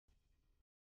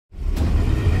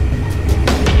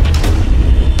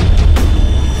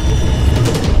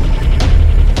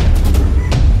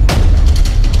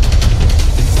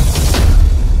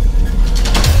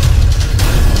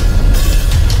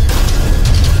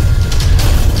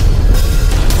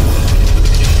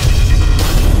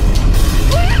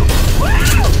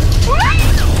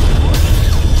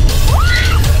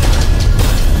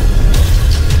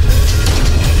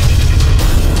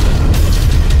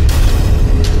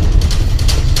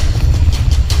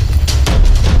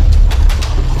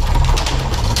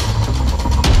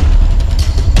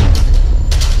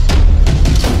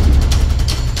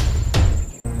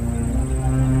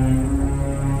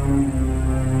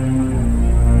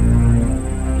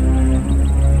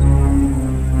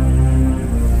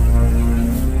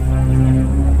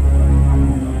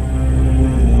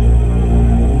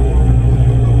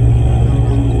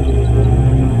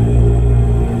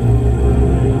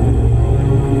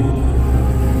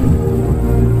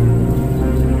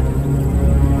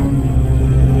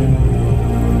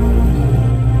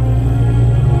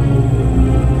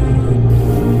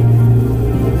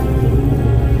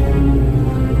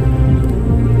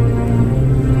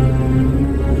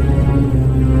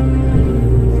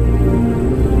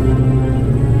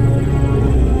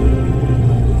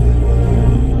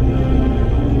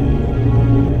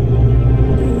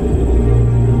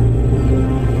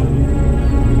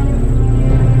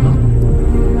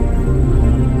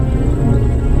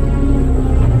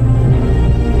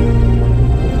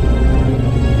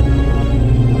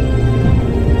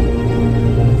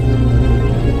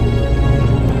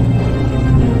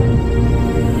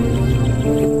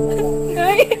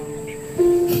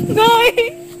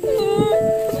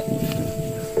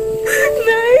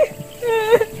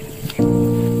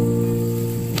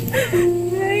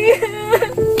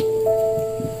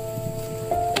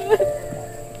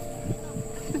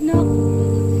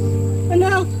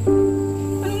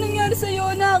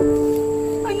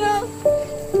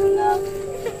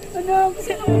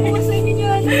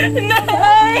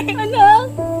Nay! Anak!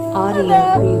 Audio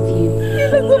preview.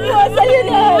 Sino gumawa sa'yo,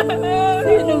 Nay?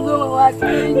 Sino gumawa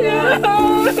sa'yo, Nay?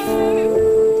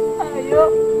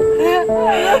 Ayok!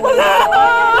 Ayok!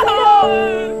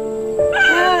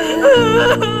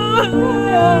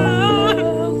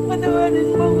 Patawarin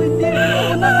mo ko, hindi ako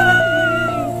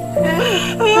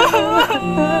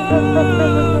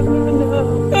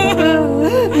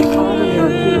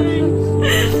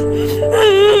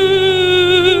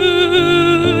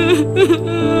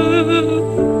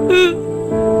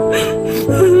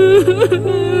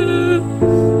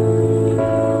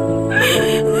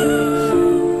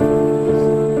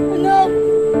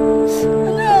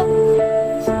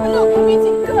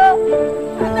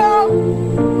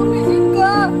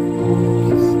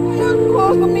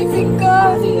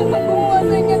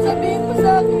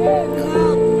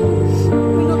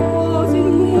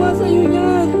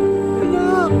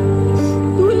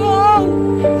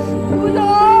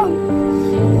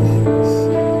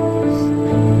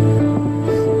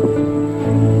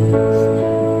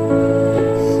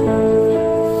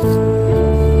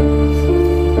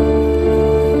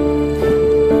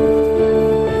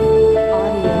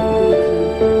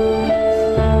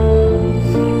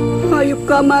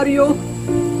Mario,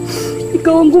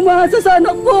 ikaw ang gumasa sa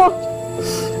anak ko.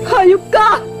 Hayop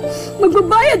ka!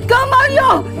 Magbabayad ka,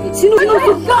 Mario!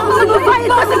 Sinunod ka! Magbabayad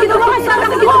ka sa ginawa sa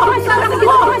anak ko!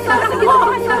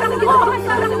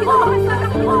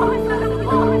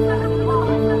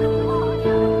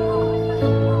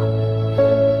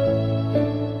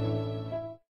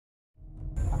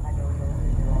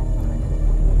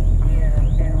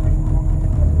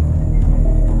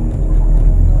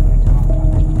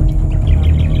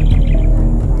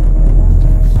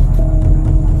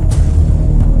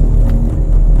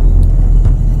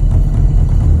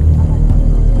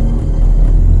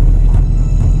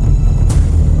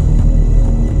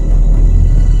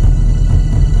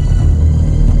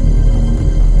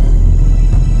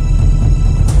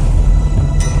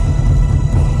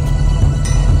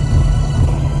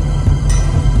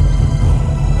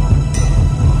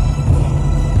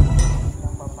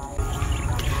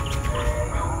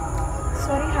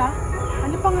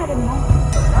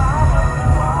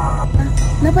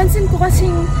 Napansin ko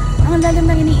kasing ang lalim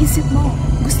ng iniisip mo.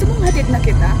 Gusto mong hatid na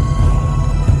kita?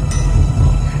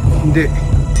 Hindi.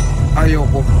 Ayaw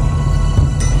ko.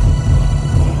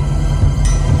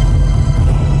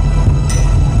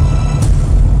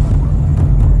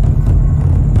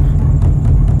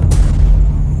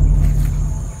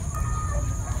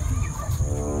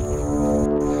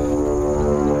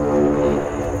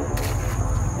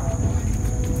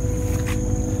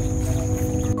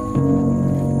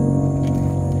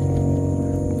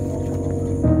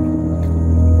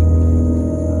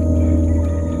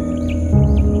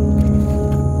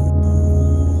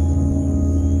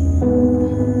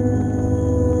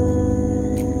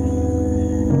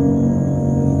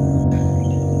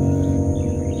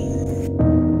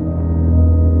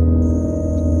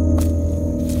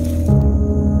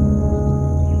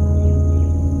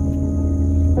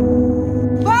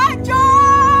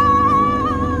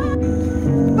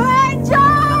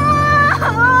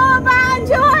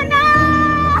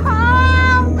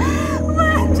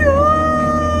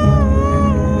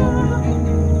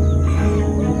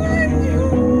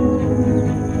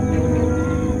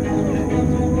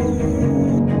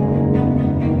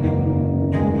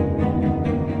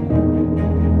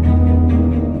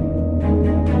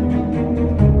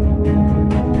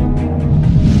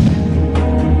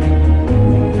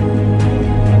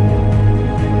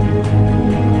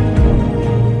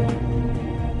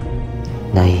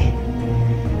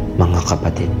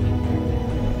 Kapatid,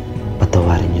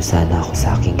 patawarin niyo sana ako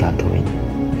sa aking gagawin.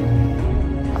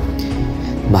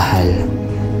 Mahal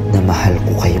na mahal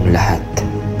ko kayong lahat.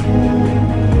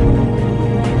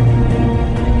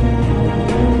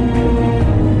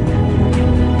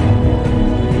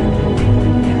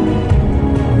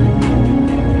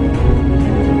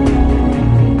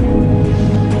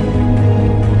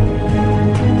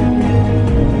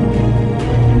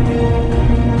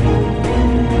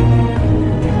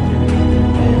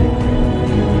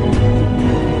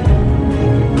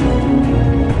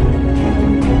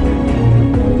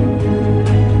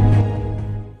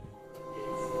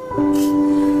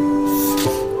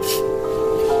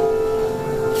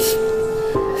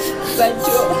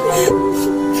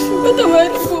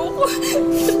 Patawarin po ako.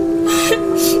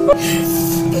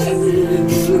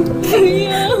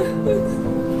 Kuya.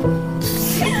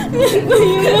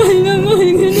 Kuya, naman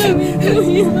ka namin,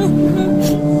 kuya.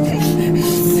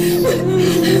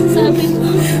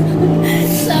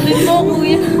 Sabi mo,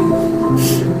 kuya.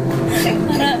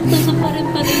 Para tutuparin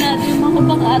pa rin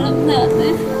pangarap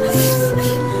natin.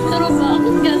 Pero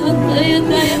bakit ganun tayo?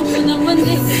 Daya mo naman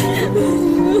eh.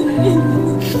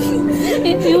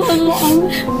 Iniwan mo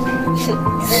kami.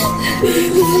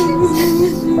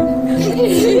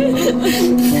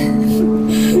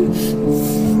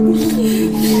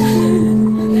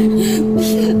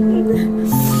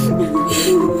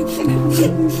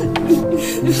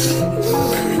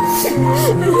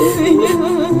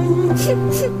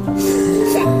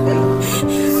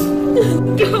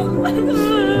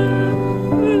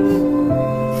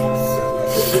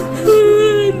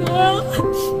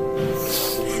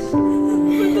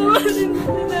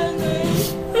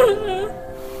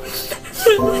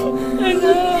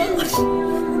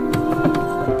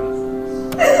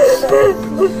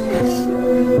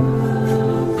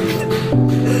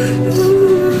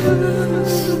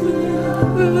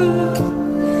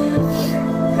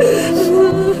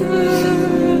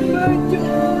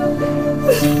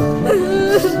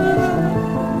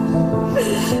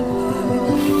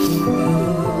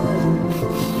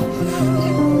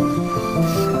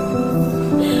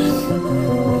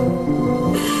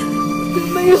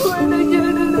 Maiwanan niyo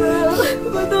na lang.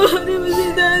 Patawarin mo si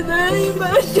Nanay,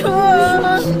 Banjo.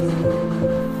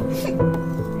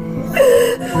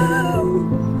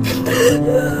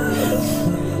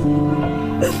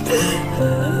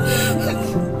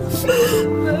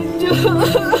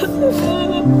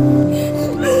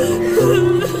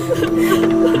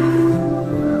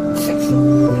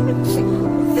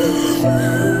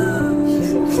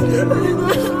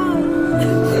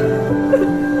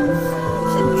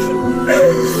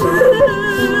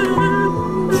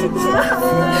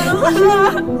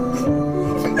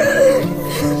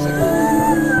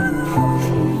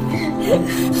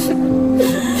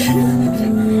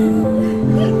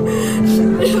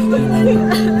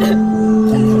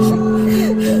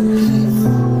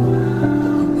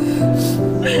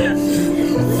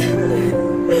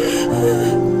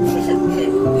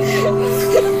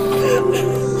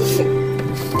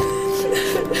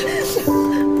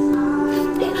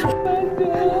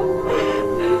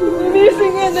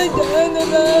 Gising ka na dyan,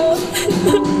 anak.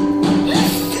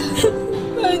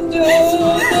 Banjo,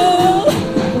 anak.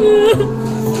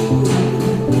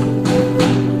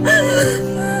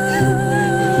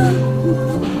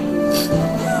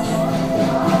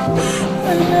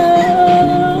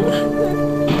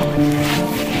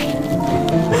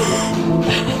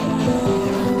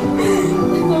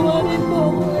 Patawarin mo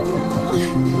ako, anak.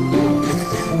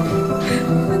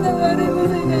 Patawarin mo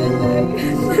si Nanay.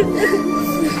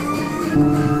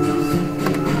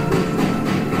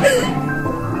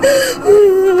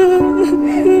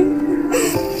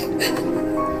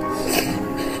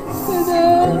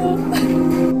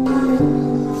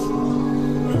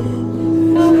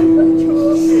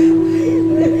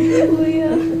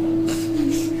 Kuya.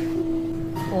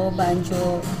 Oo,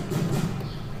 Banjo.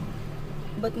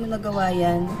 Ba't mo nagawa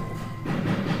yan?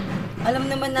 Alam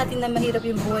naman natin na mahirap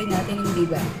yung buhay natin, hindi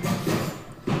ba?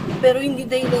 Pero hindi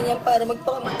dahilan yan para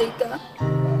magpakamatay ka.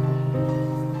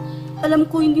 Alam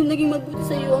ko hindi naging mabuti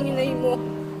sa'yo ang inay mo.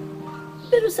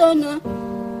 Pero sana,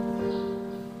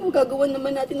 magagawa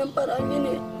naman natin ng paraan yan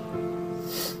eh.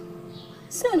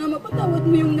 Sana mapatawad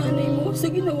mo yung nanay mo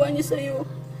sa ginawa niya sa'yo.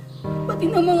 Pati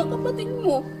ng mga kapatid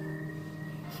mo.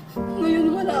 Ngayon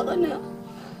wala ka na.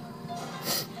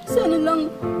 Sana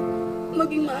lang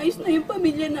maging maayos na yung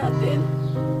pamilya natin.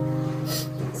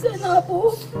 Sana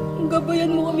po,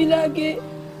 gabayan mo kami lagi.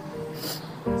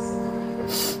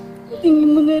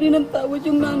 Tingin mo na rin ang tawad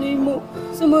yung nanay mo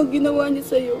sa mga ginawa niya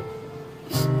sa'yo.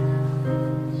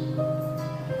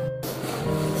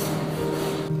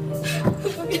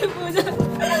 Huwag mo na.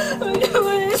 Huwag mo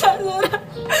na isasara.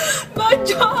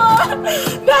 Banjo!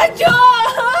 Banjo!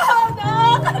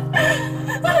 Anak!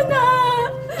 Anak!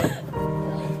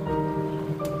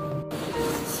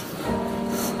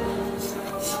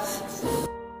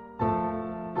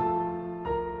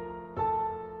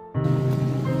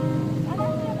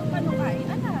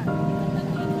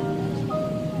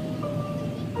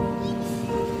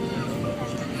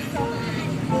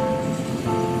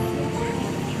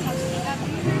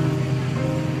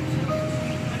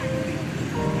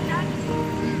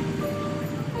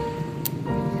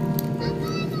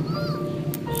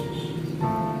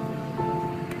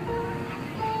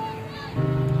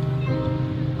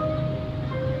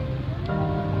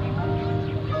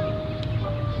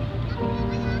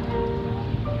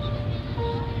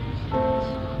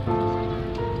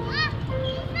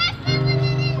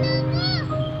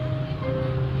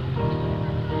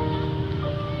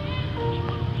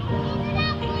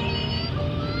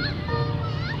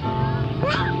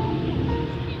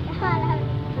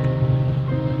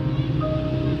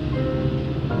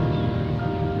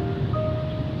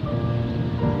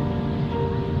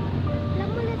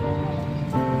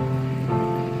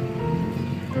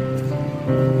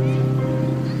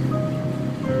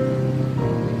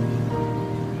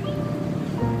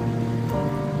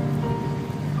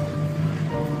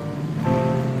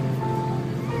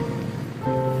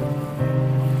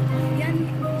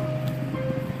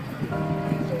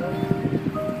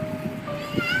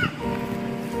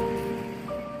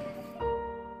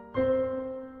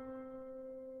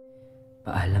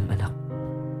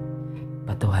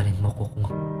 Patawarin mo ko kung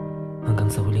hanggang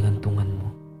sa huling hantungan mo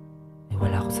ay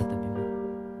wala ako sa tabi mo.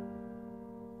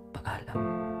 Paalam.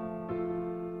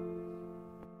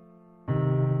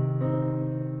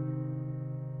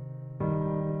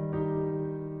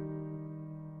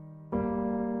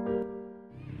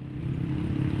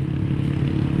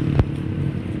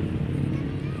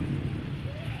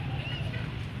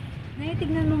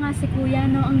 Tignan mo nga si Kuya,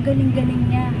 no? Ang galing-galing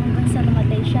niya hanggang sa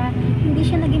namatay siya. Hindi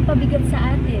siya naging pabigat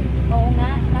sa atin. Oo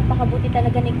nga, napakabuti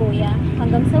talaga ni Kuya.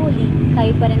 Hanggang sa huli,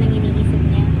 tayo pa rin ang iniisip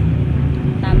niya.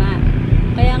 Tama.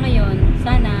 Kaya ngayon,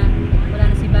 sana wala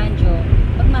na si Banjo,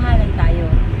 magmahalan tayo.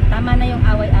 Tama na yung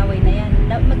away-away na yan.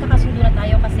 Magkakasundo na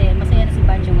tayo kasi masaya na si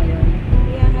Banjo ngayon.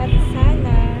 Kaya nga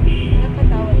sana,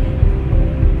 napatawad na.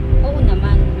 Oo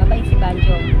naman, mabait si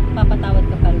Banjo. Papatawad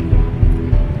ka pa rin niya.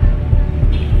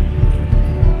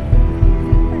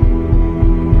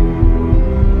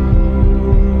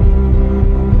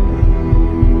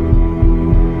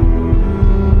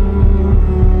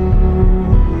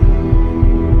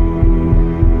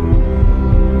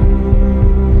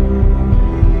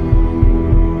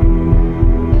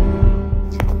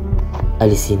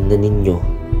 Alisin na ninyo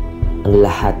ang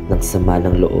lahat ng sama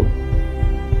ng loob,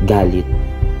 galit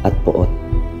at poot.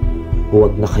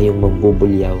 Huwag na kayong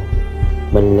mambubulyaw,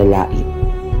 manlalait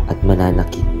at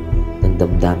mananakit ng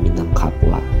damdamin ng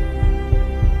kapwa.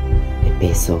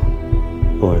 Efeso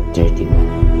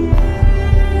 4:31.